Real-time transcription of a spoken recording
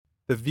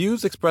The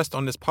views expressed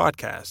on this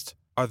podcast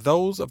are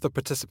those of the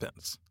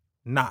participants,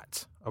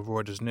 not of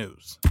Reuters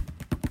News.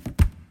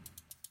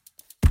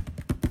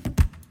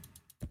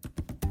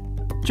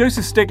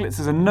 Joseph Stiglitz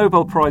is a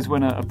Nobel Prize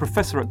winner, a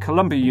professor at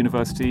Columbia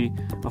University,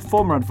 a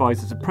former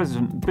advisor to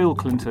President Bill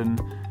Clinton,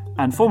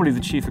 and formerly the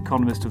chief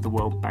economist of the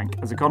World Bank.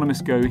 As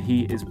economists go,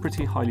 he is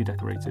pretty highly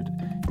decorated.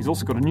 He's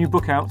also got a new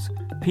book out,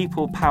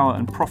 People, Power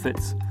and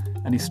Profits,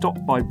 and he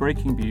stopped by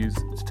Breaking Views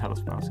to tell us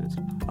about it.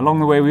 Along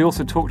the way, we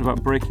also talked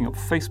about breaking up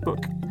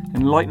Facebook,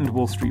 enlightened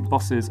Wall Street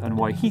bosses, and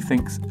why he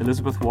thinks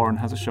Elizabeth Warren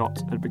has a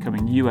shot at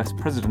becoming US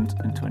president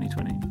in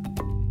 2020.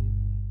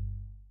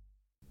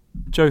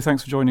 Joe,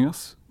 thanks for joining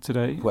us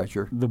today.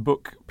 Pleasure. The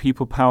book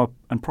People, Power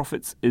and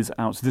Profits is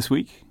out this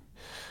week.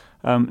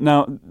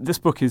 Now, this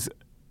book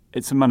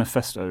it's a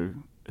manifesto,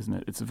 isn't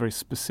it? It's a very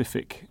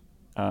specific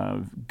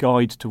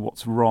guide to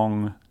what's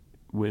wrong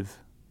with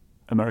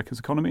America's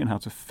economy and how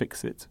to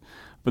fix it.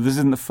 But this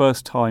isn't the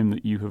first time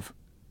that you have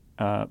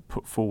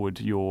put forward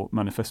your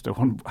manifesto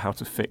on how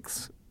to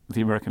fix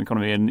the American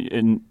economy. And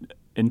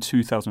in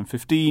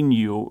 2015,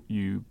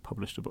 you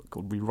published a book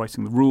called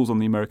Rewriting the Rules on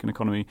the American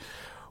Economy.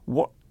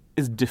 What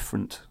is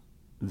different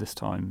this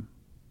time?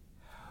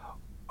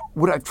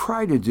 What I've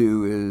tried to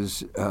do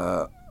is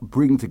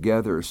bring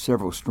together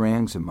several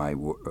strands of my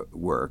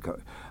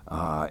work.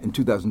 In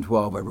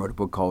 2012, I wrote a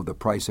book called The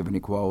Price of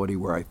Inequality,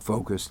 where I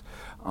focused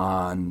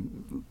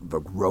on the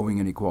growing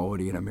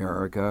inequality in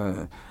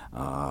America,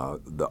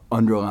 the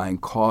underlying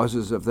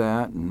causes of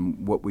that,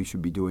 and what we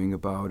should be doing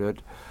about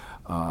it.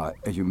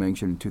 As you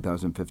mentioned, in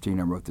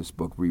 2015, I wrote this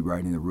book,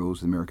 Rewriting the Rules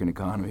of the American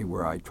Economy,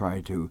 where I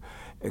tried to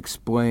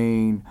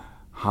explain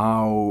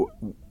how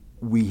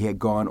we had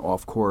gone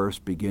off course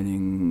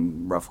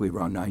beginning roughly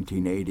around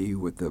 1980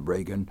 with the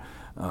Reagan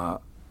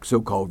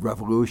so-called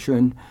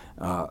revolution,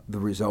 the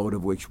result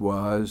of which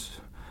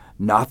was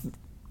not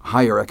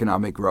higher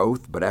economic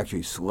growth, but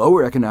actually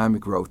slower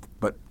economic growth,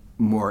 but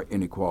more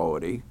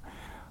inequality.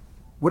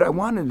 What I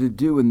wanted to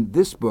do in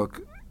this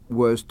book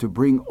was to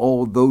bring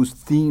all those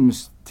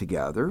themes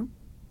together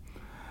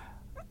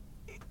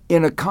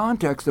in a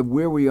context of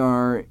where we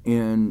are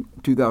in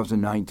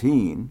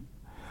 2019,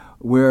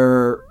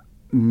 where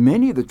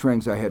many of the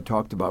trends I had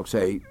talked about,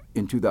 say,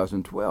 in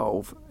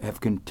 2012,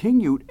 have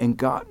continued and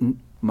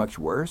gotten much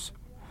worse.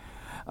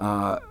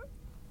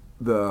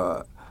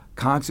 The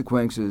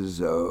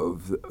consequences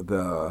of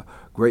the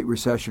Great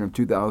Recession of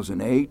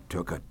 2008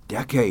 took a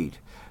decade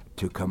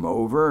to come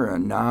over,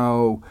 and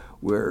now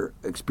we're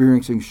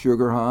experiencing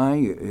sugar high.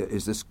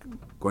 Is this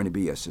going to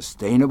be a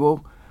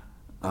sustainable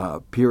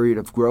period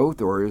of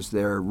growth, or is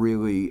there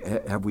really,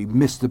 have we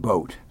missed the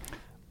boat?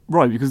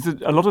 Right, because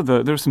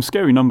there are some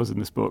scary numbers in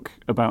this book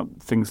about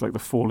things like the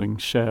falling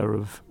share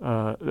of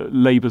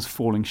Labour's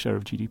falling share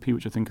of GDP,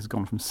 which I think has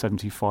gone from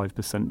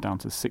 75% down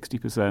to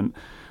 60%.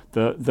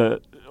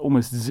 The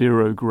almost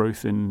zero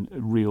growth in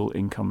real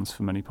incomes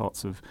for many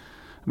parts of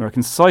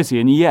American society,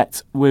 and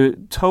yet we're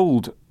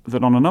told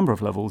that on a number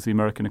of levels the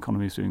American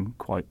economy is doing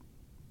quite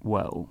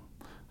well.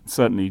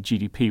 Certainly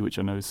GDP, which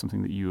I know is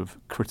something that you have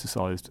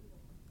criticised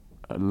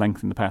at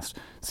length in the past,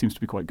 seems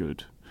to be quite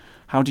good.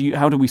 How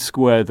do we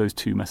square those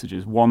two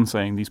messages? One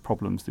saying these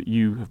problems that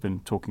you have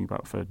been talking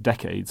about for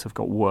decades have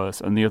got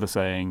worse, and the other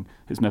saying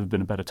it's never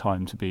been a better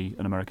time to be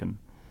an American.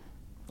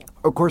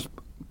 Of course,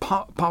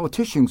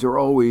 politicians are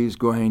always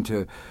going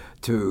to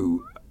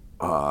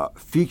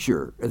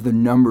feature the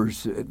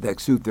numbers that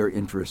suit their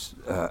interests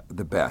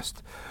the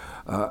best.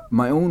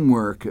 My own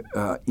work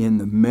in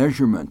the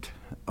measurement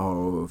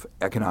of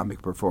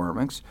economic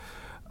performance,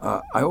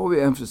 I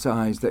always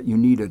emphasize that you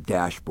need a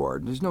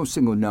dashboard. There's no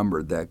single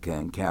number that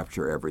can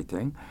capture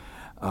everything.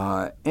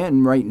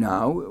 And right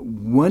now,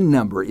 one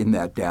number in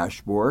that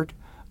dashboard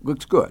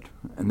looks good,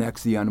 and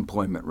that's the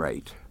unemployment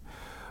rate.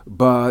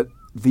 But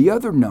the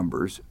other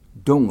numbers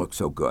don't look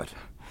so good.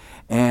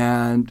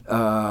 And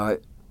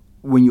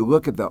when you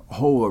look at the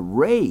whole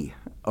array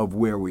of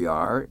where we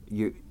are,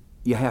 you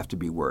have to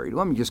be worried.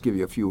 Let me just give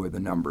you a few of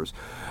the numbers.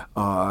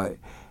 At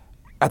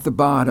the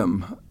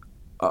bottom,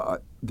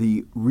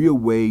 the real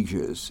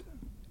wages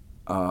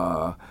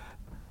are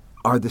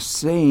the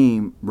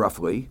same,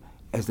 roughly,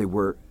 as they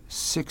were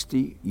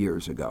 60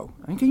 years ago.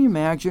 And can you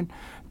imagine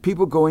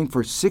people going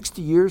for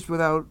 60 years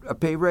without a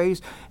pay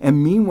raise?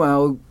 And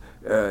meanwhile,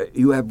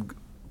 you have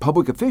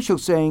public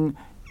officials saying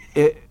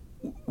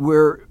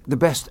we're the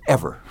best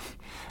ever.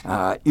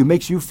 It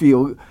makes you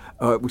feel,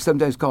 we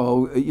sometimes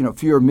call,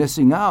 fear of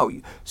missing out.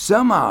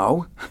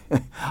 Somehow,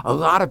 a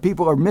lot of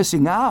people are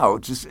missing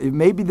out. It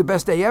may be the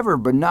best day ever,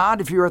 but not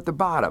if you're at the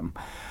bottom.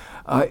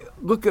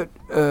 Look at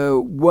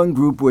one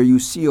group where you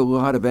see a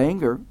lot of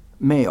anger,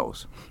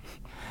 males.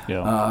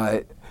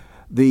 Yeah.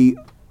 The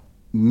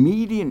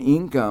median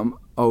income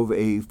of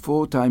a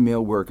full-time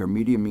male worker,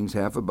 median means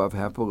half above,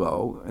 half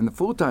below, and the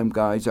full-time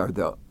guys are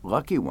the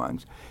lucky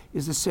ones,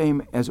 is the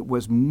same as it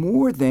was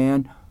more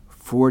than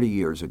 40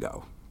 years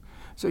ago.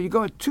 So you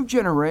go 2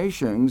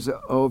 generations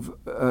of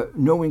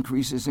no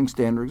increases in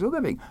standards of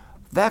living.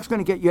 That's going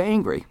to get you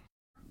angry.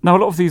 Now, a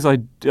lot of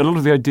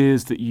the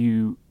ideas that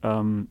you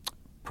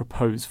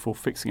propose for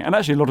fixing it. And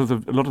actually, a lot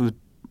of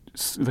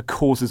the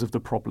causes of the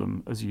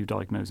problem, as you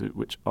diagnose it,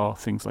 which are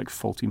things like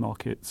faulty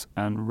markets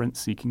and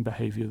rent-seeking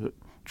behaviour that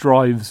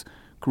drives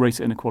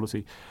greater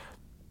inequality,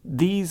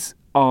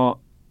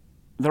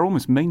 they're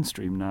almost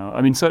mainstream now.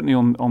 I mean, certainly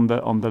on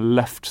the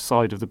left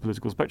side of the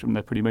political spectrum,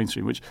 they're pretty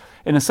mainstream, which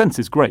in a sense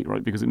is great,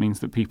 right? Because it means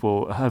that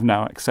people have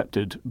now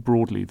accepted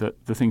broadly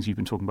that the things you've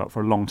been talking about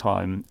for a long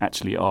time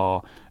actually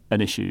are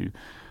an issue.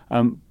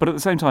 But at the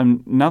same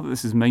time, now that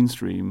this is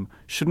mainstream,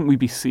 shouldn't we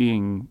be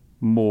seeing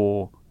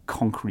more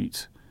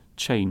concrete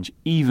change,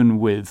 even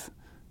with,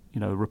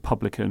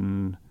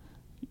 Republican,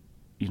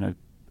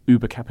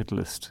 uber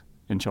capitalist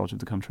in charge of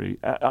the country?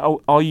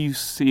 Are you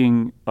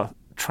seeing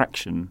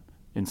traction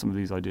in some of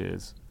these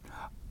ideas?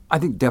 I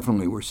think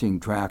definitely we're seeing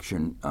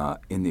traction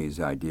in these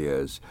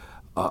ideas.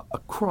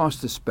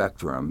 Across the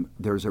spectrum,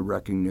 there's a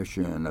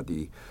recognition of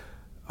the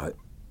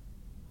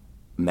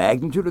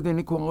magnitude of the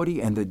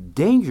inequality and the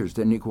dangers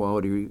that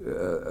inequality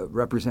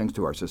represents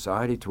to our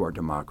society, to our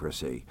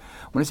democracy.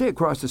 When I say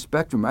across the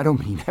spectrum, I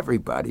don't mean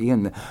everybody.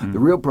 And the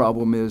real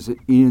problem is that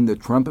in the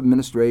Trump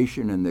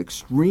administration and the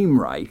extreme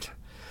right,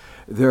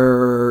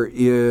 there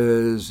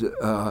is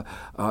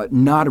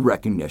not a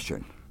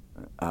recognition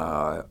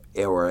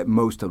or at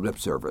most a lip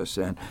service.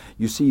 And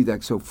you see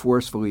that so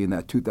forcefully in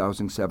that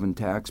 2007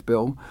 tax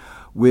bill,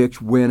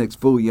 which, when it's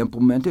fully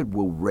implemented,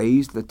 will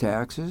raise the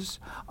taxes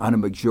on a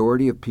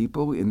majority of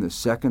people in the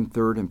second,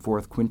 third, and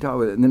fourth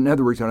quintile. In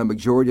other words, on a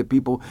majority of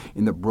people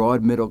in the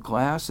broad middle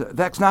class.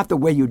 That's not the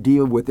way you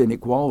deal with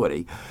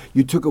inequality.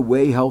 You took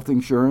away health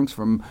insurance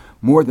from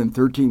more than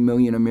 13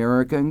 million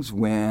Americans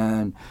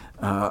when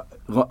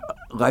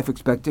life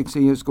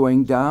expectancy is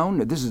going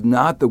down. This is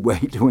not the way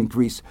to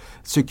increase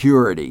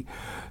security.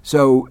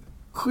 So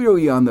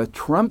clearly on the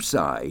Trump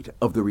side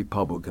of the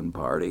Republican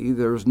Party,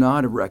 there's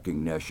not a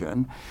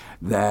recognition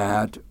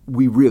that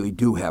we really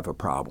do have a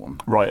problem.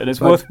 Right, and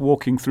it's worth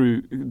walking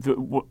through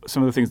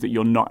some of the things that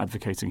you're not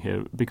advocating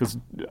here, because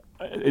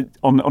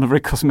on a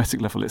very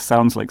cosmetic level, it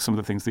sounds like some of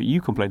the things that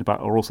you complain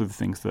about are also the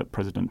things that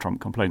President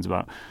Trump complains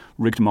about: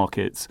 rigged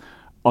markets,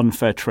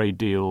 unfair trade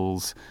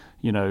deals.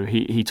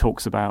 He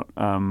talks about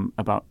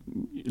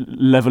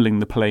leveling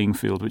the playing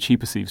field, which he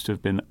perceives to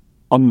have been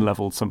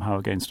unleveled somehow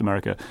against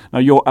America. Now,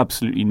 you're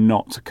absolutely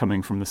not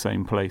coming from the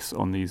same place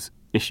on these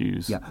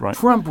issues, right?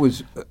 Trump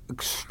was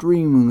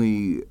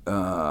extremely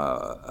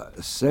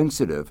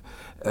sensitive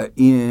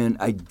in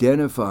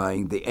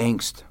identifying the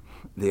angst,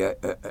 the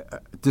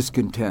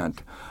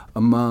discontent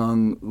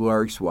among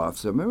large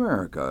swaths of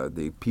America,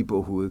 the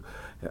people who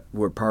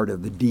were part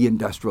of the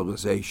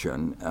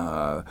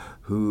deindustrialization,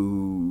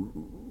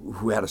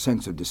 who had a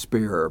sense of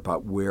despair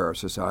about where our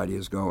society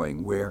is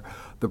going, where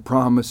the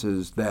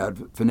promises that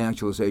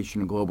financialization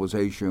and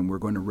globalization were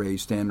going to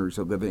raise standards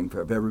of living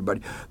for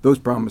everybody, those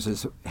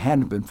promises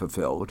hadn't been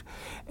fulfilled.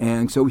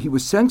 And so he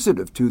was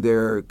sensitive to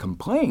their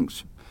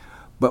complaints.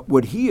 But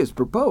what he has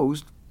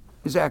proposed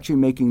is actually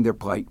making their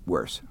plight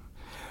worse.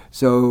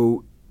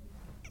 So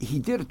he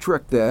did a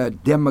trick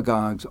that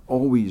demagogues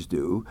always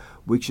do,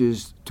 which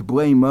is to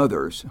blame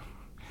others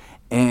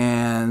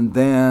and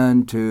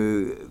then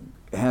to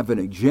have an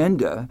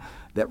agenda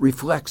that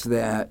reflects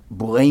that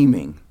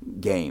blaming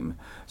game.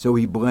 So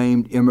he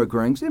blamed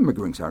immigrants.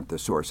 Immigrants aren't the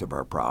source of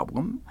our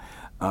problem.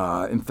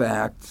 In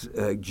fact,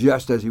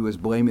 just as he was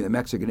blaming the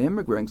Mexican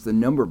immigrants, the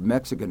number of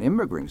Mexican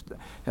immigrants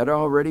had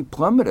already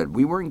plummeted.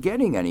 We weren't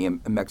getting any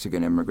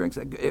Mexican immigrants.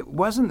 It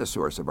wasn't the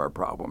source of our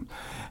problem.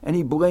 And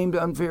he blamed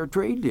unfair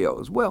trade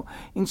deals. Well,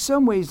 in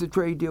some ways the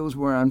trade deals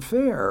were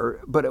unfair,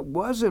 but it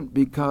wasn't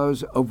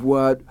because of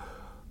what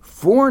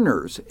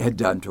foreigners had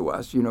done to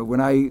us.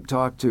 When I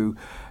talk to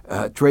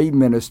trade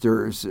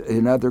ministers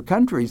in other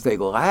countries, they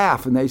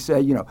laugh and they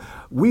say,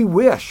 we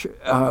wish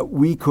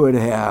we could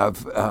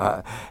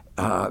have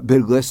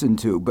been listened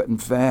to, but in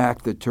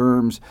fact, the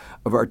terms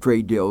of our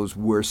trade deals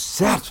were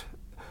set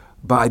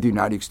by the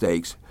United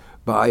States,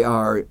 by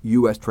our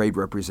U.S. trade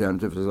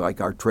representatives,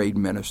 like our trade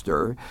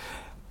minister,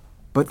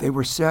 but they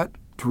were set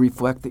to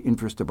reflect the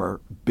interest of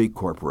our big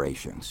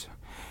corporations.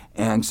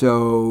 And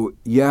so,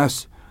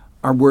 yes,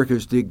 our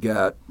workers did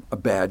get a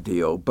bad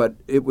deal, but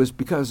it was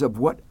because of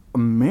what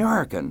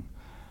American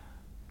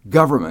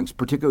governments,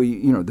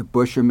 particularly, the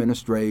Bush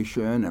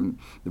administration and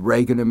the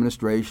Reagan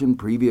administration,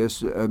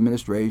 previous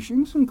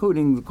administrations,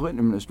 including the Clinton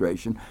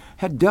administration,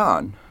 had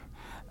done.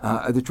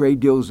 The trade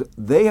deals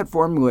they had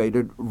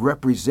formulated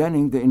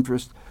representing the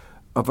interest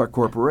of our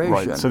corporation.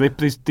 Right. So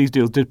these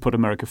deals did put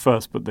America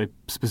first, but they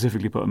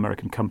specifically put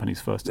American companies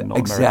first and not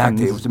Exactly.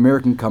 Americans. It was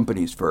American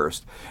companies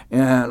first.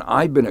 And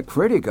I've been a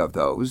critic of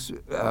those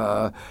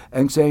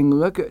and saying,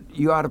 look,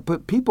 you ought to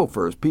put people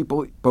first,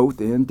 people both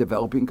in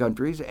developing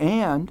countries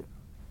and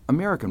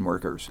American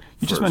workers.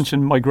 You just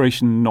mentioned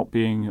migration not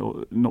being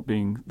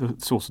the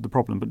source of the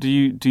problem, but do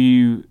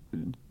you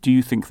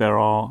think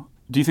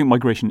do you think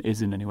migration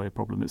is in any way a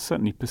problem? It's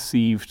certainly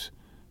perceived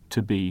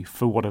to be,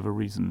 for whatever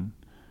reason.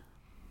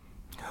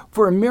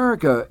 For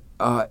America,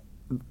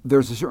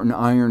 there's a certain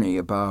irony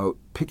about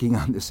picking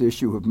on this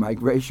issue of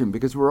migration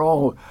because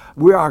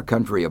we are a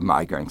country of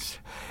migrants.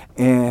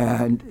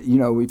 And,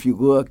 if you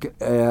look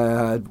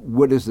at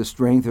what is the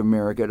strength of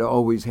America, it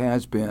always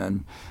has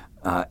been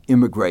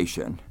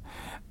immigration.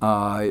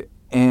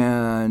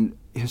 And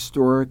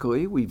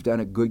historically, we've done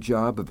a good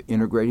job of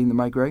integrating the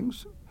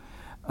migrants.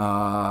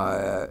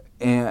 And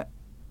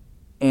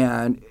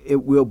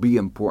it will be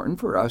important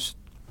for us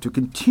to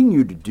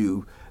continue to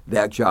do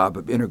that job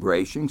of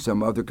integration.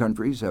 Some other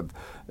countries have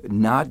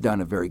not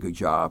done a very good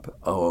job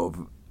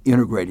of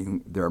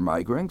integrating their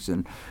migrants.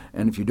 And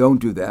if you don't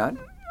do that,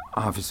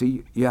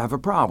 obviously you have a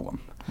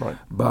problem. Right.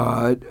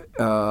 But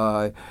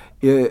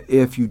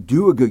if you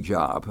do a good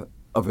job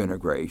of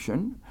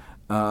integration,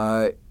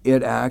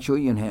 it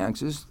actually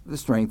enhances the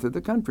strength of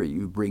the country.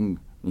 You bring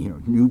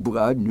new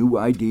blood, new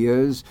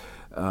ideas,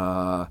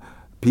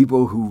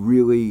 people who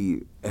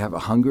really have a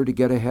hunger to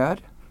get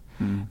ahead.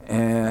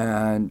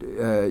 And,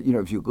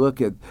 if you look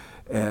at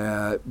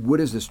what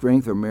is the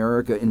strength of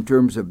America in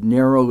terms of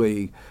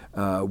narrowly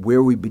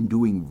where we've been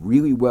doing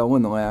really well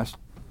in the last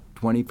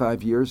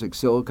 25 years, like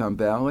Silicon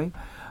Valley,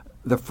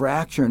 the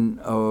fraction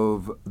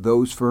of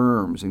those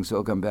firms in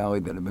Silicon Valley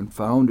that have been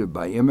founded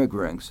by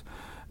immigrants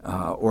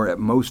or at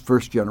most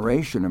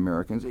first-generation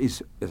Americans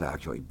is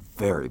actually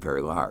very,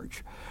 very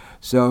large.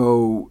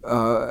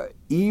 So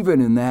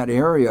even in that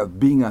area of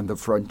being on the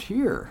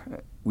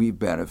frontier, we've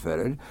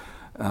benefited.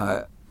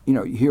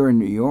 Here in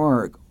New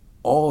York,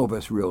 all of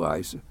us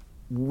realize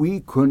we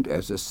couldn't,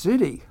 as a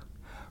city,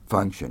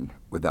 function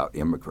without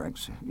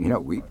immigrants.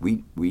 We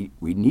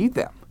need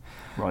them.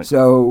 Right.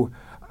 So,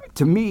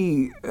 to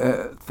me,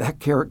 that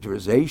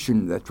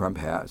characterization that Trump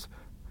has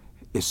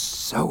is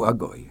so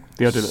ugly.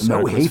 The idea that so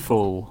America is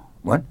hateful. full.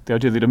 What? The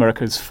idea that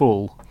America is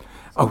full.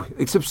 Oh,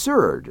 it's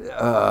absurd.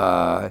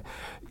 Our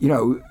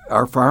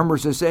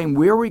farmers are saying,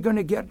 where are we going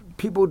to get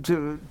people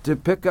to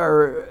pick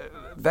our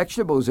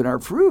vegetables and our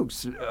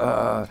fruits? Who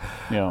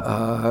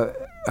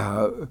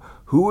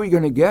are we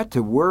going to get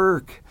to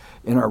work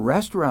in our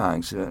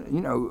restaurants?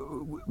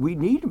 We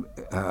need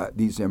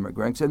these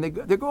immigrants, and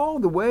they go all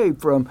the way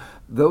from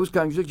those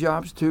kinds of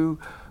jobs to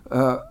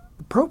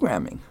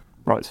programming.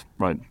 Right.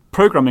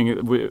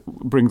 Programming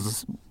brings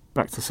us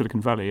back to Silicon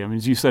Valley. I mean,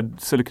 as you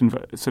said, Silicon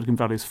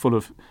Valley is full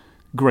of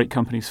great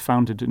companies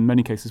founded in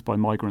many cases by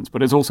migrants,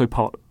 but it's also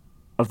part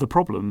of the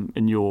problem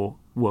in your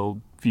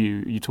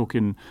worldview. You talk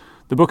in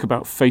the book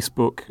about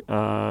Facebook,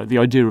 the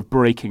idea of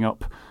breaking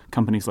up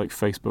companies like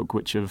Facebook,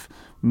 which have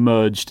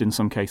merged in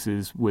some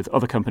cases with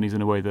other companies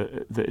in a way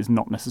that is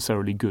not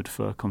necessarily good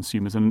for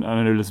consumers. And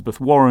I know Elizabeth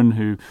Warren,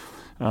 who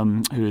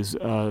is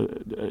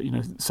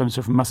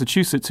senator from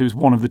Massachusetts, who's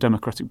one of the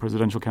Democratic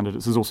presidential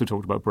candidates, has also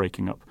talked about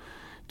breaking up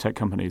tech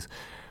companies.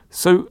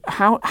 So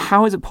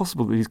how is it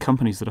possible that these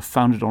companies that are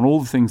founded on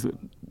all the things that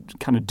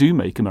kind of do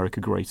make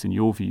America great, in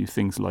your view,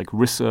 things like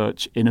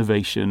research,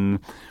 innovation,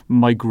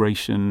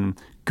 migration,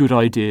 good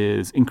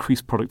ideas,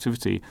 increased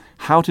productivity,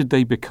 how did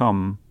they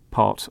become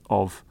part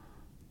of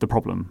the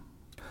problem?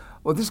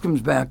 Well, this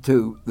comes back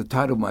to the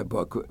title of my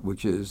book,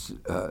 which is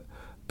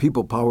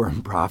People, Power,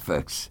 and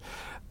Profits.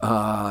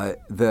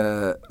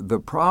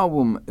 The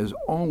problem has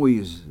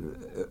always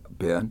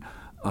been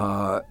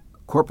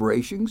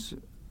corporations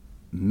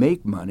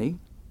make money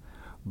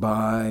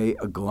by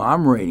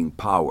agglomerating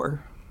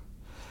power,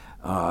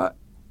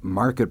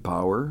 market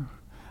power.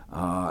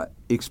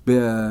 It's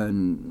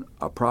been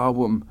a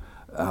problem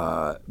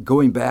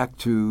going back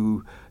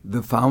to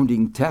the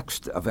founding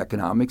text of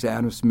economics,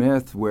 Adam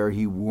Smith, where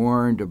he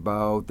warned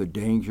about the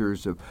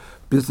dangers of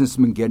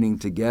businessmen getting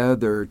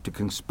together to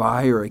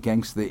conspire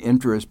against the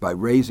interest by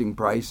raising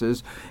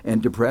prices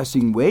and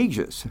depressing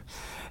wages.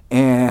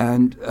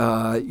 And,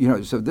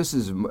 so this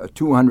is a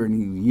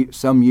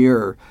 200-some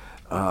year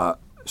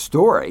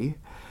story.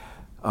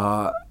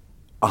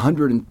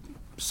 100 and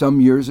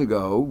some years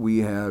ago, we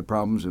had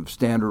problems of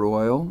Standard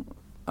Oil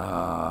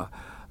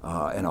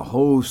and a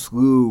whole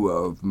slew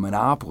of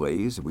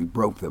monopolies. We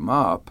broke them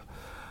up.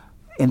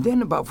 And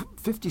then about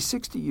 50,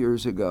 60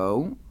 years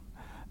ago,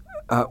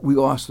 we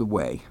lost the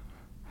way.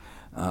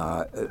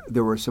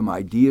 There were some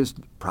ideas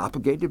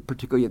propagated,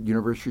 particularly at the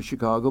University of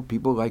Chicago,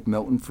 people like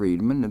Milton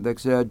Friedman, and they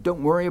said,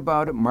 don't worry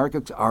about it,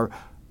 markets are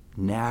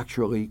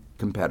naturally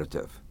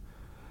competitive.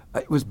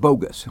 It was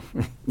bogus.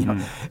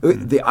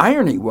 The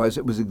irony was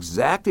it was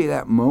exactly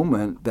that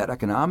moment that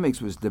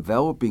economics was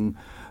developing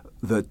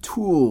the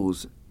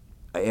tools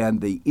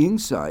and the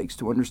insights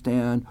to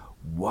understand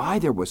why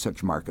there was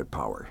such market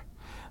power.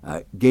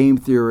 Game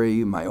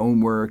theory, my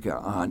own work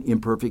on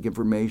imperfect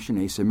information,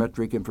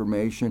 asymmetric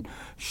information,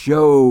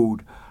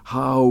 showed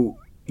how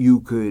you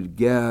could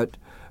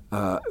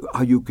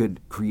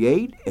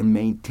create and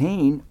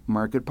maintain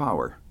market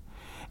power.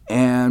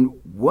 And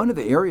one of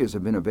the areas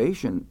of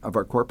innovation of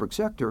our corporate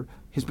sector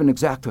has been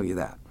exactly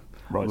that.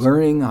 Right.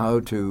 Learning how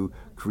to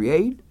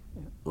create,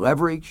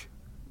 leverage,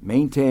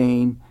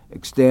 maintain,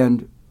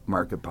 extend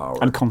market power.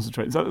 And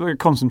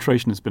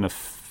concentration has been a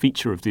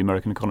feature of the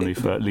American economy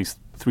for at least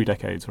 3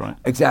 decades, right?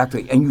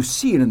 Exactly. And you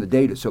see it in the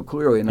data so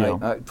clearly. And Yeah.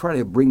 I try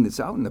to bring this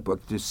out in the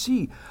book to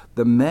see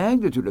the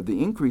magnitude of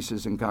the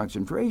increases in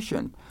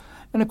concentration.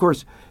 And, of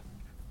course,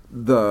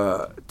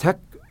 the tech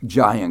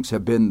giants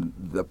have been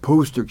the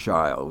poster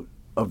child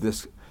of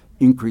this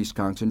increased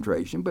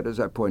concentration. But as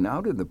I point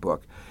out in the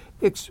book,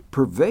 it's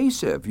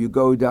pervasive. You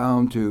go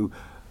down to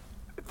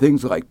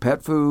things like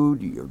pet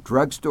food, your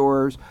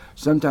drugstores.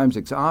 Sometimes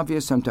it's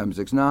obvious, sometimes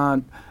it's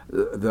not.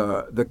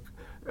 The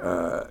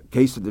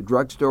case of the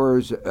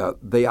drugstores,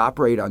 they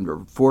operate under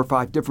 4 or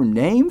 5 different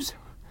names,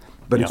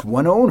 but it's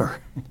one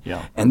owner.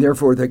 Yeah. And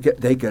therefore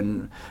they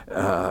can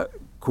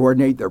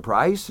coordinate their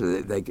price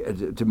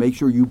to make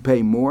sure you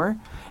pay more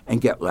and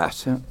get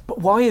less. But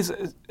why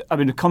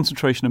a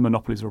concentration and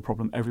monopolies are a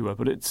problem everywhere,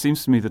 but it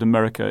seems to me that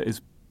America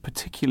is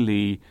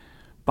particularly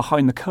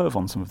behind the curve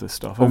on some of this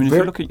stuff. If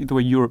you look at the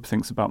way Europe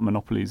thinks about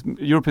monopolies,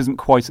 Europe isn't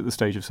quite at the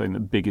stage of saying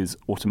that big is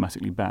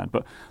automatically bad,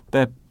 but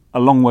they're a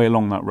long way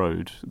along that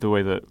road, the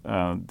way that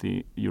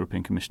the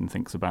European Commission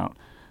thinks about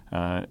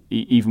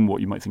even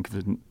what you might think of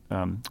as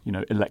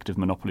elective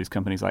monopolies,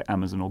 companies like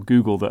Amazon or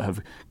Google that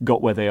have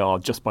got where they are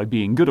just by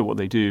being good at what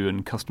they do,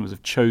 and customers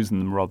have chosen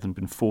them rather than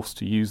been forced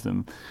to use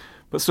them.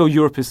 But still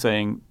Europe is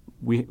saying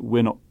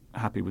we're not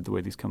happy with the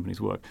way these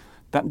companies work.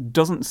 That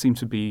doesn't seem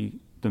to be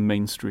the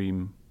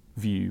mainstream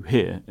view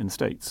here in the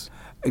States.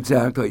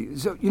 Exactly.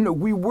 So,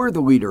 we were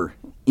the leader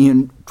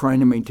in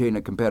trying to maintain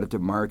a competitive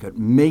market,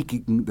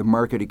 making the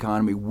market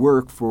economy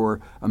work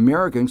for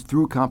Americans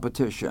through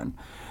competition.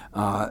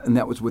 And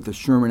that was with the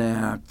Sherman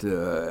Act,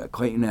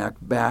 Clayton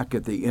Act back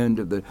at the end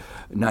of the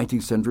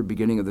 19th century,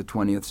 beginning of the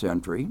 20th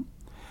century.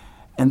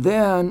 And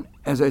then,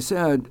 as I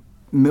said,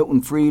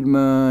 Milton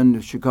Friedman,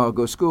 the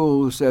Chicago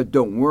School said,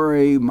 don't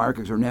worry,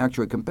 markets are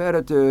naturally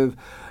competitive.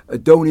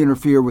 Don't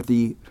interfere with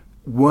the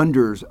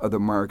wonders of the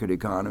market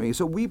economy.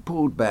 So we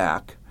pulled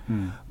back.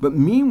 But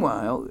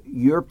meanwhile,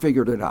 Europe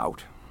figured it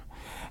out.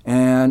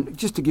 And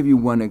just to give you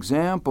one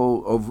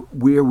example of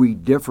where we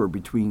differ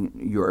between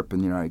Europe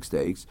and the United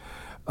States,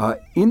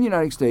 in the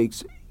United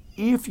States,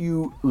 if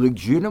you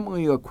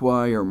legitimately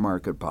acquire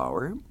market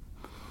power,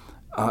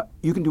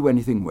 you can do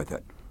anything with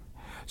it.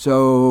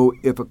 So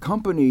if a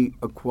company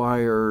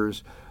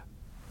acquires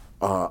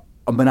a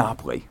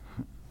monopoly,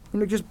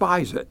 just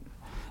buys it,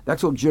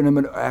 that's a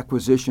legitimate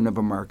acquisition of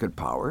a market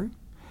power.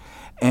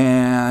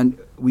 And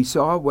we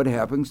saw what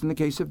happens in the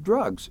case of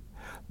drugs.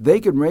 They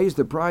can raise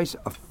the price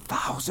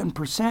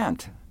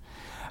 1,000%.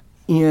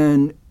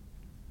 In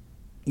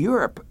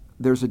Europe,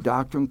 there's a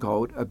doctrine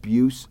called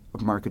abuse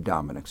of market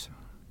dominance.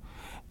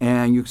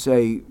 And you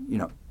say,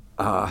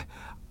 I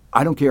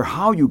don't care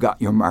how you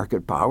got your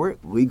market power,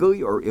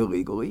 legally or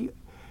illegally,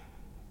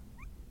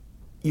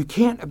 you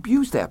can't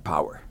abuse that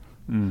power.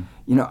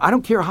 I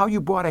don't care how you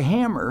bought a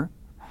hammer.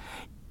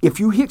 If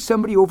you hit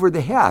somebody over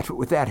the head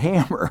with that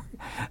hammer,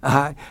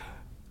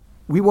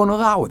 we won't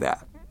allow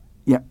that.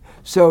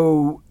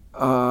 So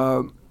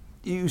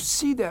you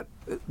see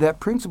that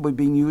principle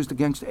being used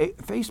against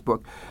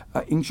Facebook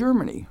in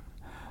Germany.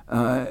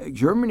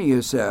 Germany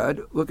has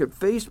said, look,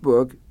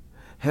 Facebook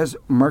has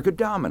market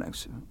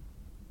dominance,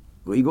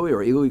 legally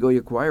or illegally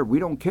acquired, we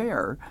don't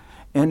care,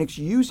 and it's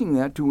using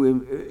that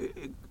to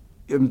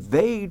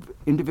invade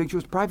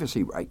individuals'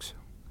 privacy rights.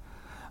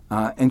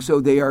 And so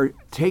they are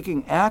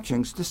taking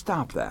actions to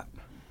stop that.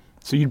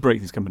 So you'd break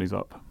these companies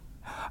up?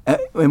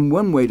 And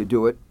one way to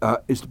do it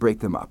is to break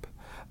them up.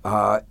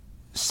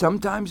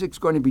 Sometimes it's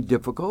going to be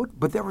difficult,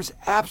 but there was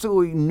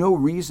absolutely no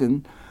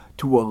reason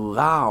to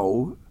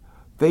allow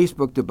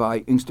Facebook to buy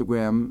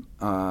Instagram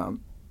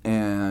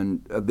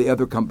and the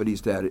other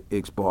companies that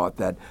it's bought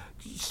that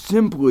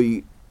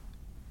simply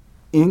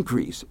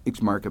increase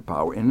its market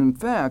power. And in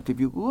fact, if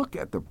you look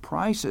at the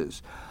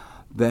prices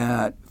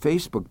that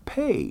Facebook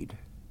paid,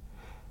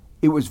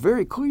 it was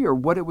very clear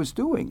what it was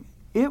doing.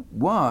 It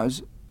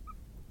was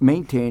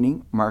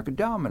maintaining market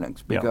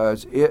dominance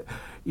because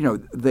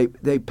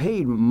they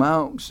paid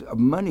amounts of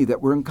money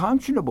that were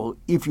unconscionable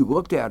if you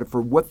looked at it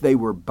for what they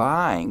were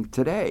buying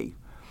today.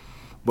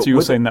 But so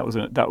you're saying that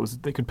was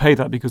they could pay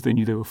that because they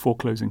knew they were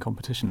foreclosing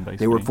competition, basically.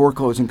 They were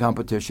foreclosing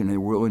competition, and they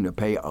were willing to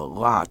pay a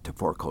lot to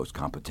foreclose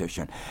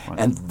competition. Right.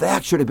 And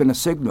that should have been a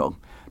signal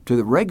to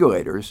the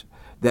regulators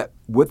that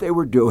what they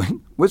were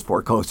doing was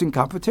foreclosing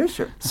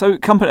competition. So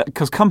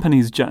because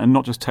companies, and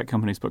not just tech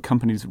companies, but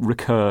companies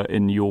recur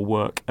in your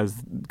work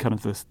as kind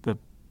of the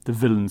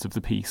villains of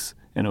the piece,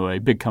 in a way,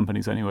 big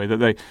companies anyway,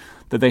 that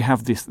they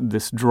have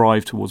this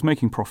drive towards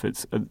making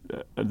profits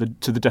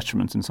to the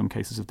detriment in some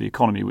cases of the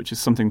economy, which is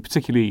something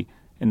particularly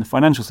in the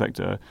financial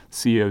sector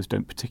CEOs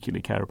don't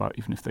particularly care about,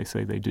 even if they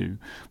say they do.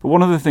 But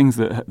one of the things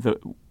that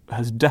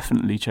has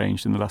definitely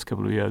changed in the last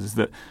couple of years is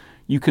that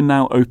you can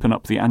now open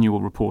up the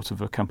annual report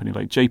of a company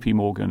like JP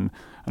Morgan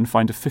and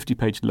find a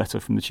 50-page letter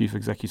from the chief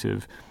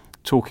executive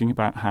talking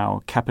about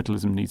how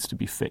capitalism needs to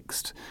be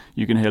fixed.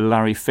 You can hear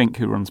Larry Fink,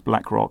 who runs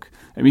BlackRock.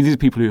 I mean, these are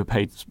people who are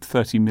paid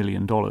 $30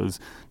 million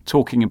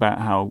talking about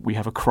how we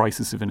have a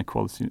crisis of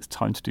inequality and it's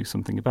time to do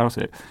something about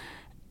it.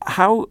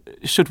 how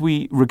should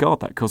we regard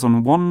that? Because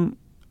on one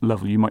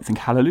level, you might think,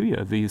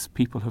 hallelujah, these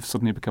people have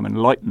suddenly become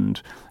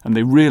enlightened and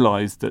they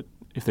realise that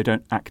if they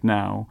don't act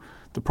now,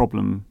 the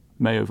problem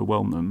may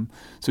overwhelm them.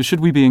 So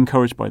should we be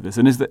encouraged by this?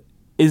 And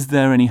is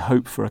there any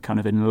hope for a kind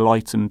of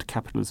enlightened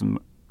capitalism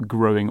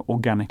growing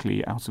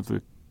organically out of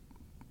the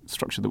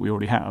structure that we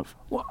already have?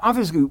 Well,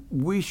 obviously,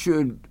 we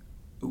should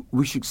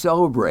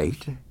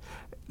celebrate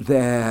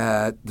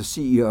that the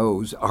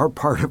CEOs are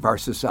part of our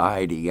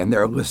society and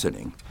they're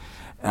listening.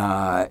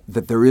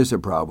 That there is a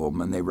problem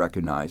and they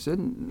recognize it,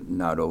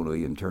 not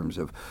only in terms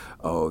of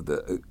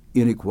the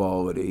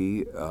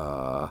inequality,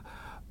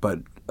 but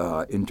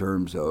in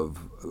terms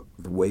of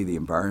the way the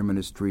environment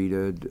is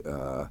treated.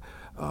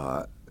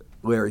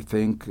 Larry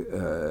Fink,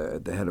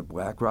 the head of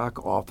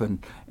BlackRock,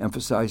 often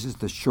emphasizes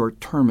the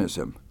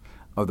short-termism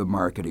of the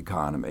market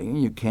economy.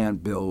 And you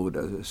can't build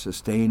a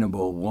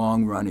sustainable,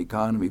 long-run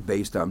economy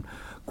based on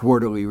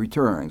quarterly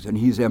returns, and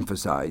he's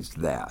emphasized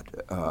that.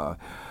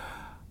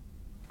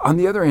 On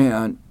the other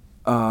hand,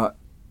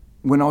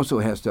 one also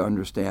has to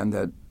understand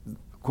that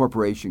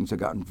corporations have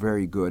gotten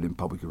very good in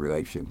public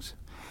relations.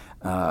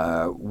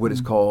 What is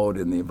called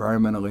in the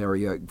environmental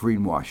area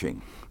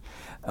greenwashing.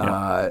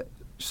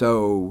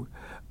 So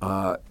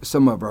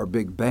some of our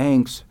big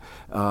banks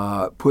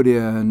put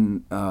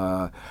in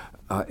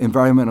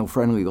environmental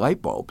friendly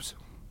light bulbs,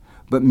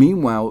 but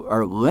meanwhile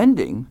are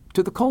lending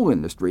to the coal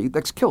industry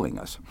that's killing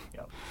us.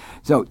 Yep.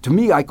 So to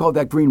me, I call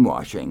that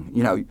greenwashing.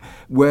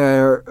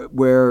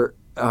 Where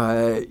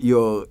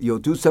you'll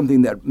do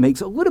something that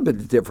makes a little bit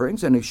of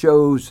difference and it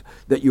shows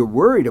that you're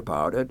worried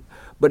about it,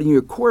 but in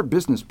your core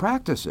business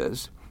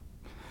practices,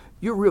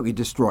 you're really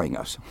destroying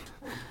us.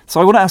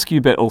 So I want to ask you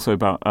a bit also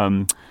about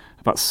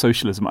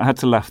socialism. I had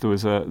to laugh. There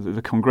was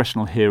the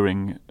congressional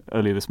hearing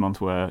earlier this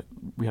month where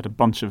we had a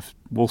bunch of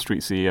Wall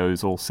Street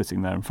CEOs all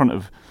sitting there in front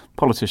of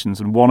politicians,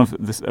 and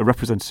a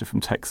representative from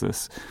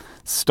Texas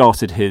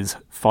started his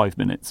 5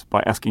 minutes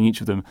by asking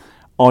each of them,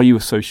 "Are you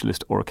a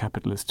socialist or a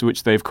capitalist?" To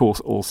which they, of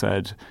course, all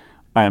said,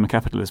 "I am a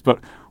capitalist." But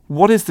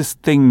what is this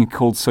thing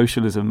called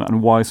socialism,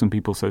 and why are some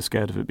people so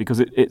scared of it?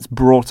 Because it's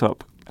brought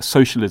up,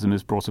 socialism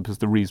is brought up as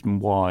the reason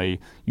why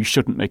you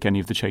shouldn't make any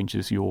of the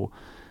changes you're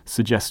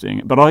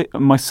suggesting. But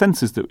my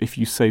sense is that if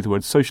you say the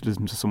word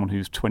socialism to someone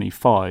who's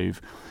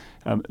 25,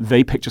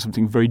 they picture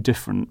something very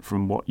different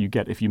from what you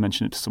get if you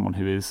mention it to someone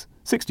who is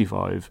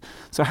 65.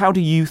 So how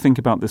do you think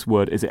about this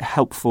word? Is it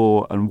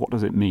helpful, and what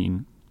does it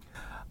mean?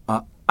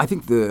 I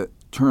think the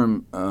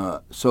term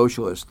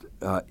socialist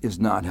is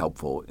not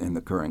helpful in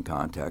the current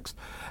context.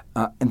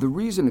 And the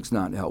reason it's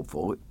not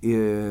helpful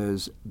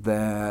is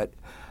that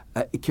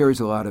it carries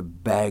a lot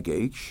of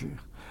baggage,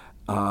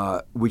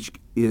 which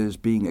is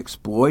being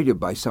exploited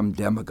by some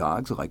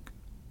demagogues like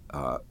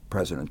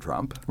President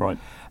Trump. Right.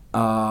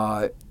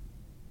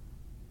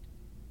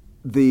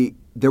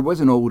 There was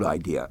an old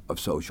idea of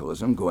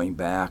socialism going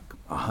back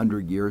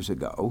 100 years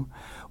ago,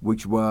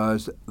 which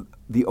was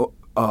the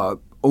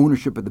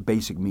ownership of the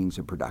basic means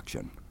of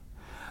production.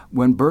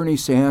 When Bernie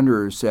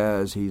Sanders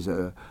says he's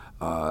a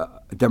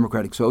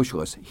democratic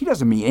socialist, he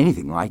doesn't mean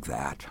anything like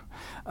that.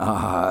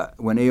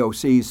 When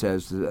AOC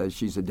says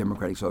she's a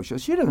democratic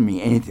socialist, she doesn't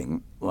mean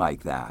anything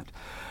like that.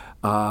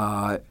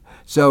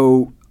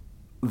 So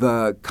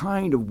the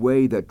kind of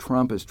way that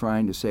Trump is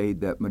trying to say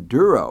that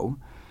Maduro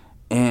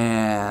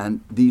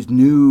and these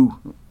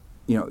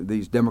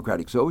these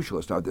democratic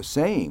socialists are the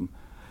same,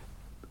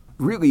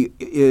 really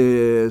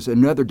is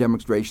another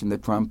demonstration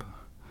that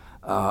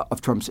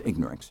of Trump's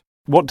ignorance.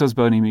 What does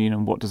Bernie mean,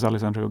 and what does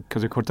Alexandria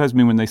Ocasio-Cortez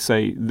mean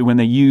when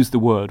they use the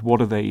word? What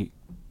are they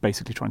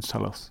basically trying to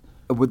tell us?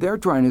 What they're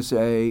trying to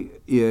say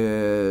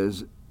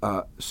is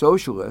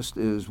socialist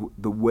is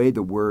the way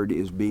the word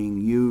is being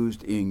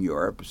used in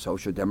Europe,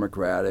 social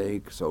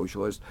democratic,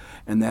 socialist,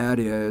 and that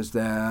is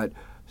that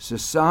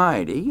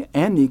society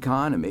and the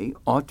economy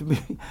ought to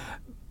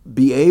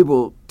be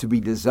able to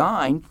be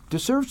designed to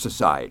serve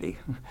society,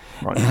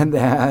 right.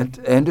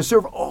 and to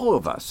serve all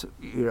of us.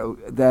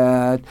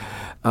 That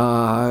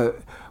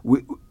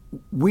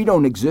we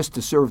don't exist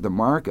to serve the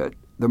market.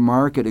 The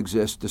market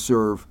exists to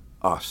serve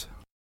us.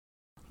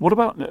 What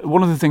about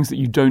one of the things that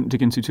you don't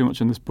dig into too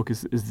much in this book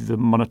is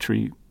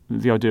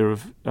the idea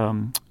of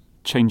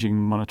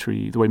changing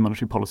the way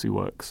monetary policy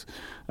works.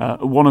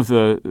 One of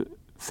the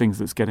things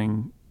that's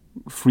getting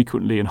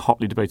frequently and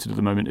hotly debated at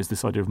the moment is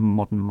this idea of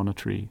modern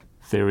monetary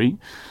theory,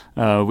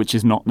 which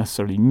is not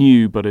necessarily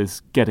new, but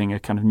is getting a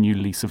kind of new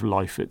lease of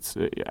life. It's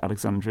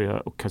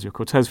Alexandria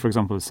Ocasio-Cortez, for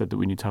example, has said that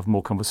we need to have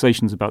more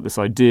conversations about this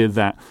idea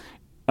that,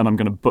 and I'm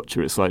going to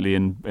butcher it slightly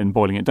in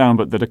boiling it down,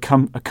 but that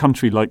a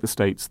country like the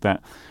States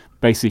that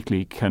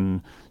basically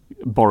can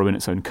borrow in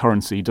its own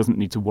currency doesn't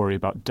need to worry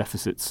about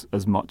deficits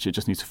as much. It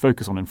just needs to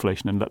focus on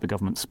inflation and let the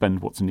government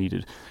spend what's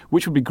needed,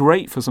 which would be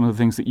great for some of the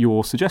things that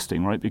you're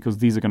suggesting, right? Because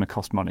these are going to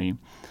cost money,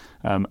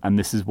 and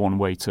this is one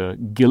way to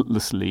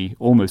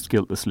almost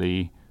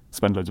guiltlessly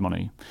spend loads of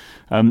money.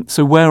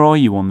 So where are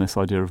you on this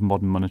idea of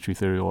modern monetary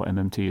theory, or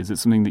MMT? Is it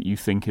something that you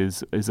think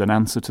is an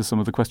answer to some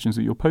of the questions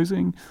that you're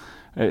posing?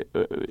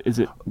 Is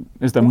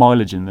there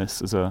mileage in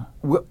this as an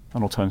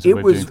alternative way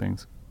of doing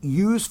things?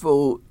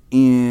 Useful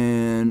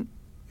in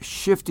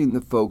shifting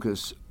the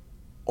focus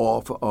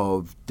off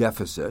of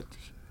deficit.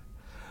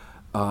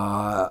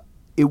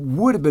 It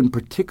would have been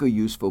particularly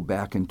useful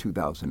back in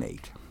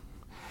 2008.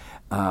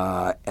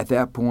 At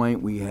that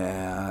point, we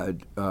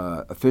had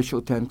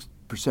official 10%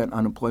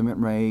 unemployment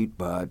rate,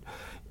 but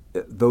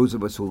those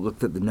of us who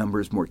looked at the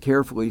numbers more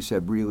carefully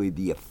said really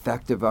the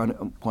effective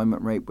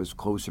unemployment rate was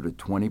closer to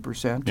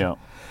 20%. Yeah.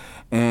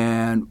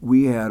 And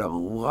we had a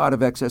lot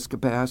of excess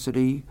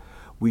capacity.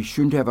 We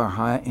shouldn't have our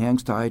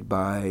hands tied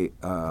by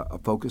a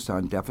focus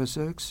on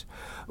deficits.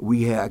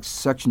 We had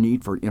such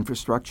need for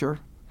infrastructure.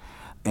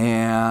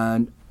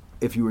 And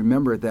if you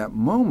remember at that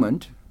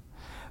moment,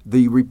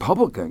 the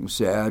Republicans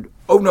said,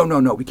 oh,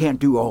 no, we can't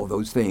do all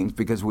those things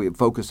because we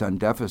focus on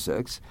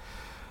deficits.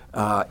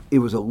 It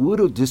was a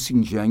little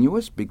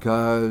disingenuous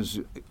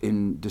because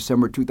in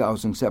December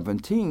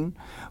 2017,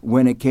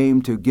 when it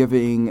came to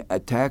giving a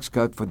tax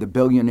cut for the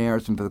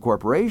billionaires and for the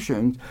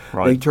corporations,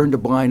 They turned a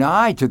blind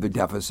eye to the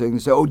deficit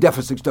and said,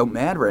 deficits don't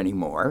matter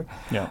anymore.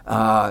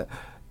 Yeah.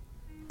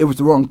 It was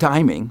the wrong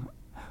timing.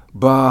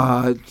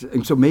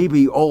 And so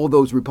maybe all of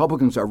those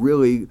Republicans are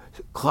really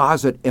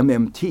closet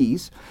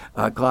MMTs,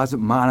 closet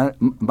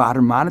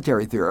modern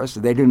monetary theorists.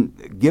 They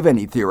didn't give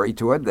any theory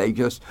to it. They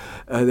just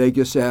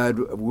said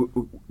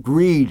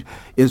greed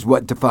is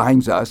what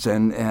defines us,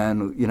 and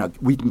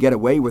we can get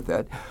away with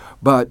it.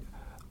 But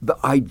the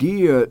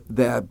idea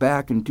that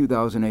back in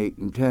 2008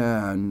 and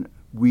 10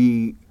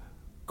 we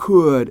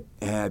could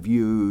have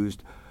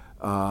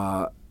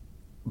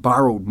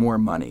borrowed more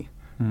money.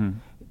 Mm-hmm.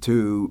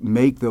 to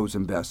make those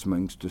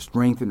investments to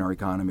strengthen our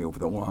economy over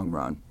the long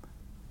run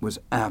was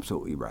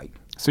absolutely right.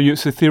 So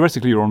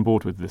theoretically you're on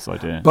board with this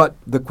idea? But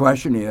the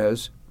question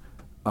is,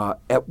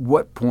 at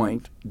what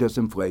point does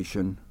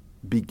inflation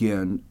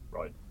begin?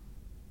 Right.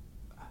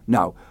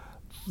 Now,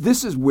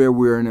 this is where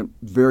we're in a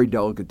very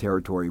delicate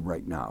territory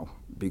right now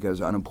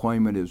because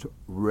unemployment is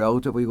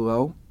relatively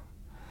low,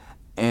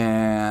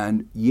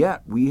 and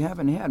yet we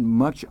haven't had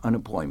much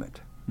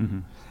unemployment. Mm-hmm.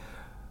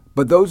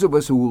 But those of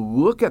us who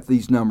look at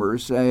these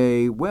numbers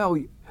say, well,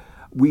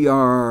 we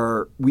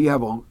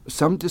have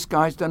some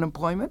disguised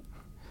unemployment.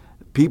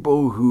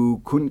 People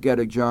who couldn't get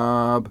a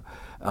job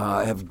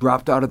have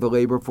dropped out of the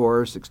labor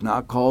force. It's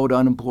not called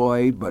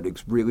unemployed, but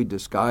it's really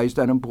disguised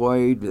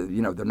unemployed.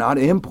 They're not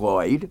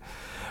employed.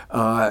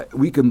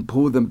 We can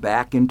pull them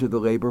back into the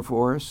labor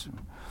force,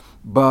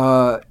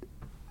 but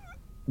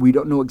we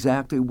don't know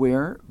exactly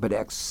where. But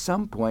at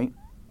some point,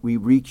 we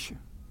reach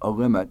a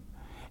limit,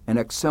 and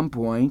at some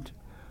point,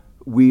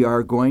 we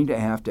are going to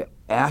have to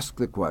ask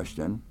the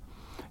question.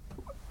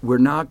 We're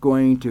not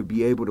going to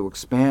be able to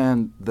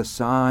expand the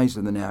size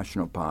of the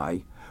national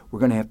pie. We're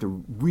going to have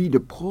to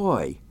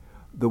redeploy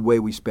the way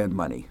we spend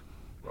money.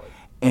 Right.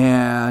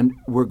 And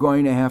we're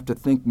going to have to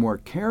think more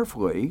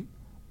carefully,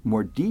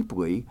 more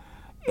deeply,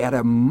 at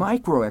a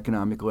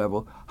microeconomic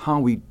level, how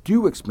we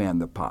do expand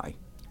the pie.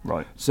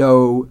 Right.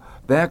 So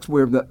that's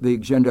where the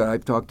agenda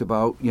I've talked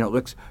about,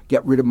 let's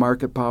get rid of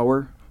market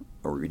power,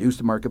 or reduce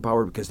the market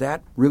power, because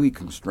that really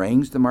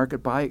constrains the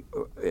market pie.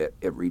 It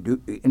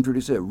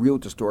introduces a real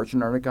distortion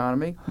in our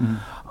economy. Mm-hmm.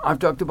 I've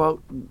talked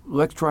about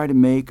let's try to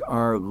make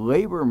our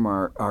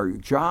our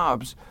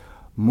jobs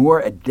more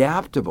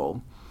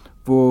adaptable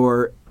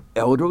for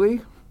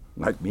elderly,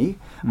 like me,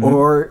 mm-hmm.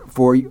 or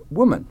for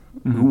women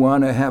mm-hmm. who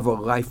want to have a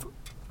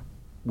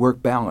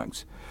life-work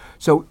balance.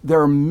 So there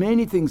are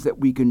many things that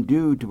we can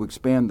do to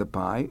expand the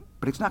pie,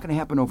 but it's not going to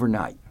happen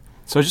overnight.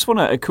 So I just want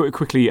to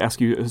quickly ask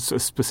you a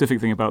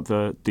specific thing about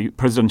the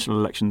presidential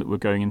election that we're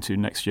going into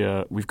next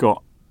year. We've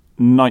got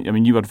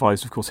you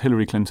advised, of course,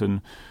 Hillary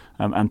Clinton,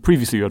 and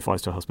previously you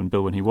advised her husband,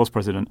 Bill, when he was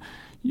president.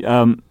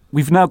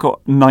 We've now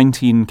got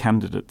 19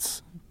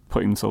 candidates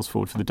putting themselves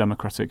forward for the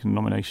Democratic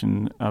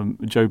nomination.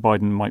 Joe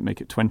Biden might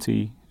make it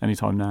 20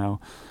 anytime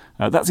now.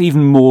 That's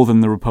even more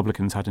than the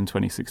Republicans had in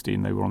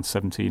 2016. They were on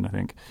 17, I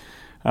think.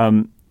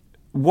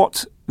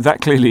 What that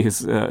clearly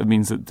is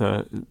means that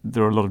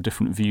there are a lot of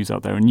different views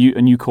out there, and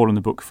you call in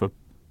the book for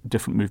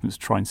different movements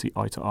to try and see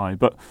eye to eye,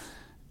 but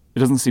it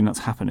doesn't seem that's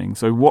happening.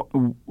 So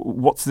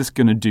what's this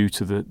going to do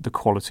to the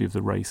quality of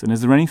the race? And is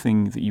there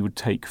anything that you would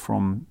take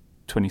from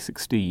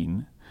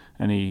 2016,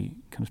 any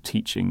kind of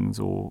teachings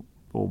or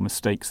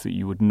mistakes that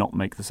you would not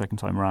make the second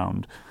time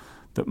round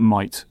that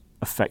might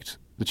affect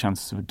the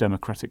chances of a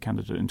Democratic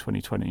candidate in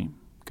 2020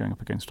 going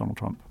up against Donald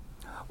Trump?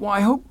 Well,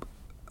 I hope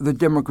the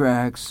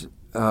Democrats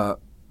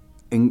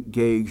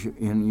engage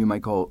in, you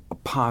might call, a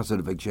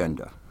positive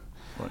agenda.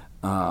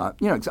 Right.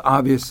 It's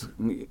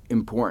obviously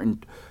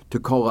important to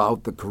call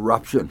out the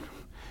corruption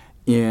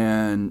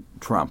in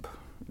Trump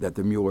that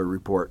the Mueller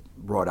report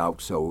brought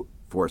out so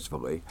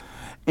forcefully.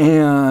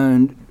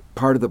 And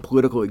part of the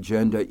political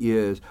agenda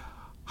is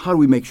how do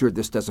we make sure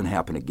this doesn't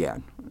happen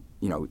again?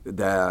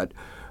 That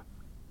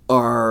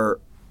our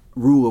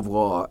rule of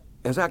law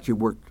has actually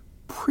worked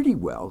pretty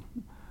well,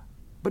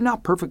 but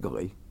not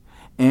perfectly.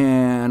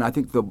 And I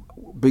think the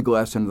big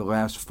lesson of the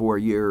last 4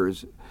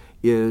 years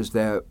is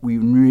that we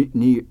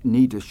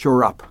need to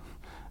shore up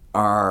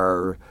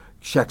our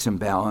checks and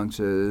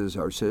balances.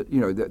 There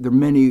are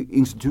many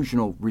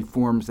institutional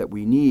reforms that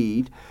we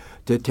need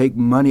to take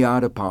money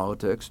out of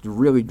politics, to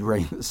really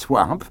drain the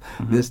swamp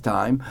this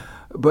time,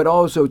 but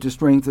also to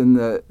strengthen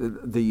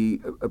the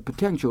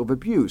potential of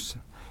abuse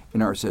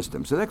in our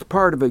system. So that's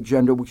part of an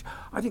agenda which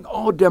I think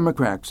all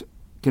Democrats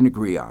can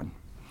agree on.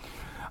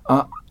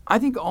 I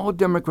think all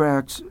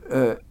Democrats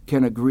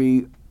can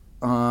agree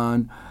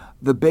on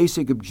the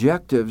basic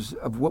objectives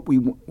of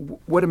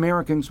what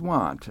Americans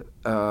want.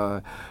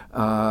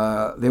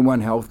 They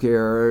want health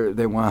care,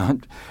 they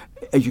want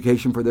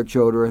education for their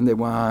children, they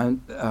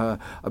want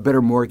a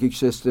better mortgage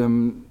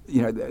system,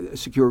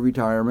 secure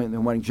retirement, they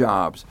want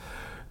jobs.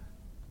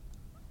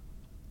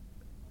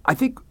 I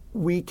think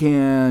we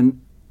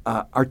can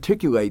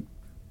articulate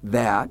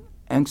that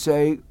and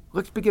say,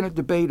 let's begin a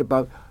debate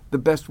about the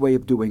best way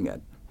of doing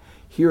it.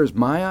 Here's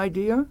my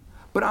idea,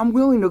 but I'm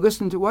willing to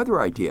listen to other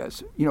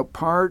ideas.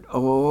 Part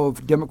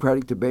of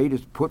democratic debate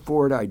is put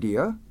forward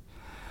idea,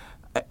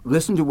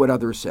 listen to what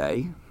others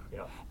say,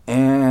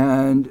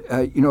 and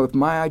if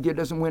my idea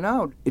doesn't win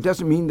out, it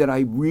doesn't mean that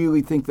I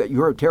really think that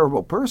you're a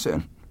terrible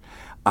person.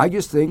 I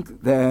just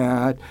think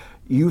that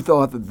you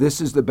thought that this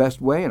is the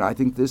best way, and I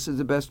think this is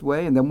the best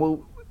way, and then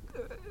we'll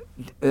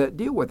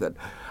deal with it.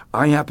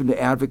 I happen to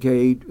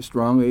advocate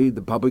strongly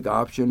the public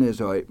option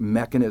is a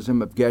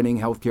mechanism of getting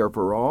health care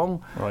for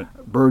all. Right.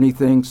 Bernie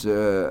thinks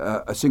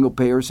a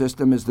single-payer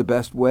system is the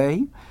best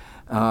way.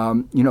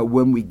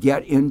 When we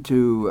get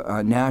into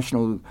a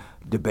national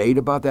debate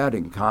about that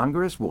in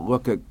Congress, we'll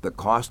look at the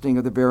costing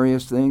of the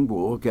various things.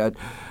 We'll look at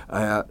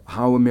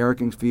how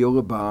Americans feel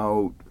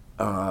about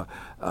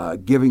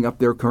giving up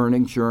their current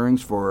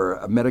insurance for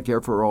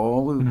Medicare for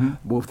all. Mm-hmm.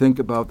 We'll think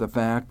about the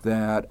fact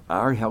that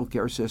our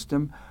healthcare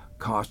system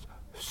costs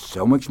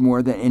so much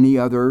more than any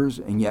others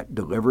and yet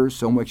delivers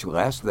so much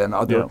less than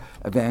other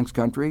advanced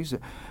countries.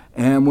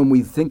 And when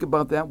we think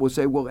about that, we'll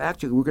say, well,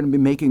 actually, we're going to be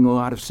making a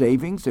lot of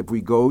savings if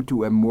we go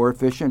to a more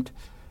efficient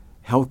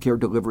healthcare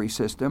delivery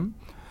system.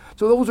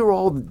 So those are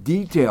all the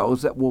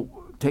details that will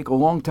take a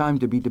long time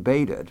to be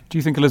debated. Do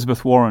you think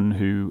Elizabeth Warren,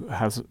 who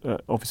has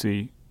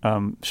obviously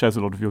shares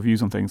a lot of your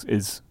views on things,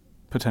 is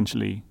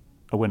potentially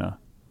a winner?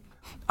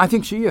 I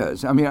think she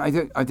is. I mean,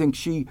 I think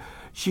she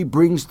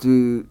brings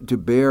to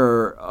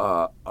bear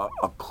a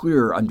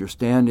clear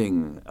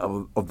understanding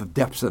of the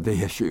depths of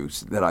the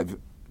issues that I've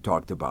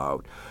talked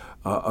about,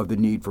 of the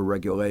need for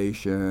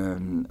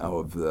regulation,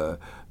 of the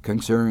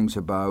concerns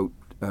about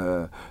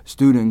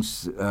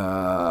students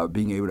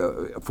being able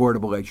to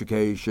affordable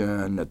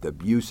education, at the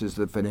abuses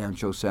of the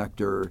financial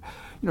sector.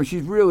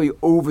 She's really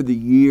over the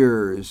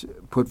years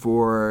put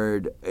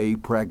forward a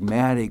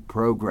pragmatic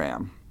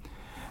program.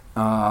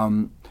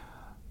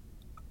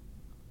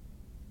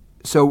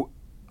 So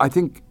I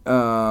think,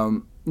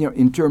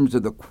 in terms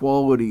of the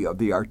quality of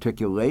the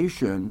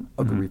articulation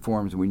of the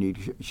reforms we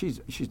need,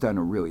 she's done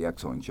a really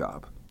excellent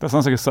job. That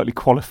sounds like a slightly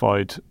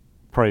qualified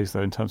praise,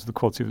 though, in terms of the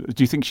quality of it.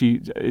 Do you think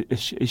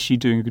is she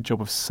doing a good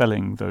job of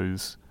selling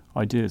those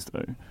ideas,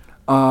 though?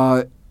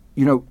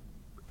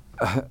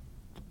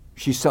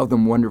 She sold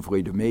them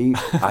wonderfully to me.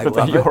 I but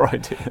love they're your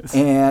it. ideas.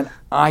 And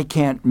I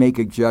can't make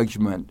a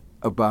judgment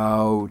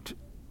about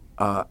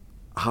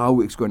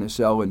how it's going to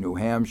sell in New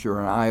Hampshire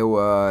and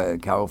Iowa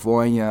and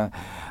California.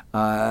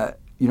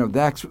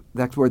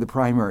 That's where the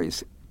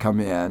primaries come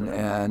in,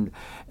 and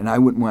I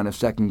wouldn't want to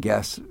second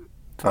guess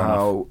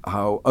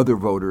how other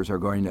voters are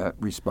going to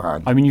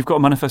respond. I mean, you've got a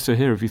manifesto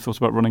here. Have you thought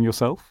about running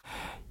yourself?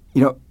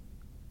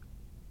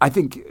 I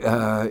think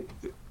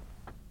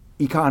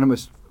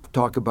economists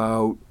talk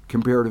about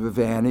comparative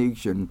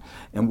advantage and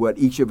what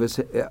each of us,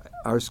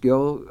 our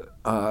skill.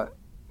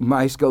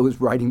 My skill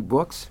is writing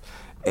books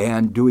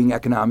and doing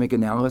economic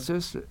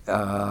analysis.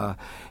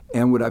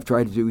 And what I've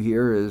tried to do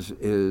here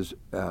is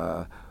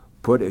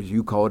put, as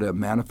you call it, a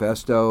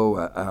manifesto,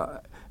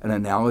 an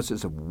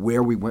analysis of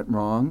where we went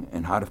wrong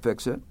and how to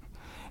fix it.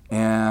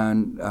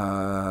 And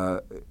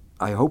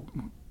I hope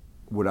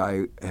what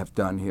I have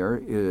done here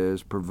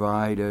is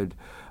provided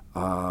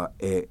an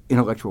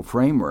intellectual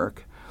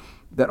framework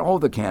that all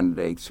the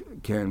candidates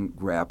can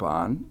grab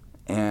on,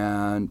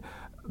 and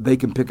they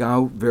can pick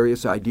out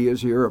various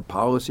ideas here of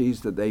policies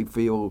that they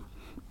feel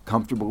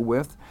comfortable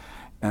with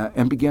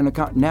and begin a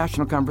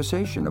national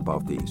conversation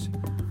about these.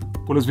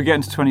 Well, as we get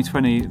into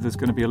 2020, there's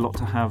going to be a lot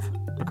to have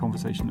a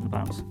conversation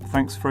about.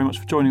 Thanks very much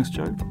for joining us,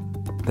 Joe.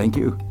 Thank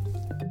you.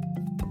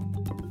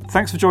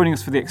 Thanks for joining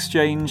us for The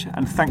Exchange,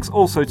 and thanks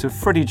also to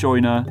Freddie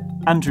Joyner,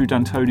 Andrew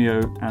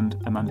D'Antonio and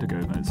Amanda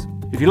Gomez.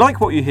 If you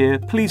like what you hear,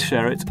 please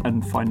share it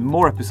and find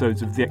more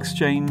episodes of The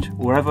Exchange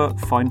wherever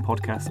fine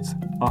podcasts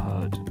are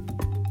heard.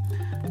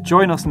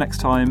 Join us next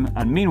time,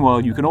 and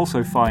meanwhile you can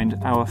also find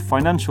our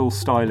financial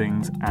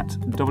stylings at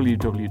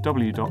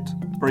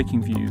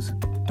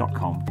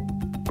www.breakingviews.com.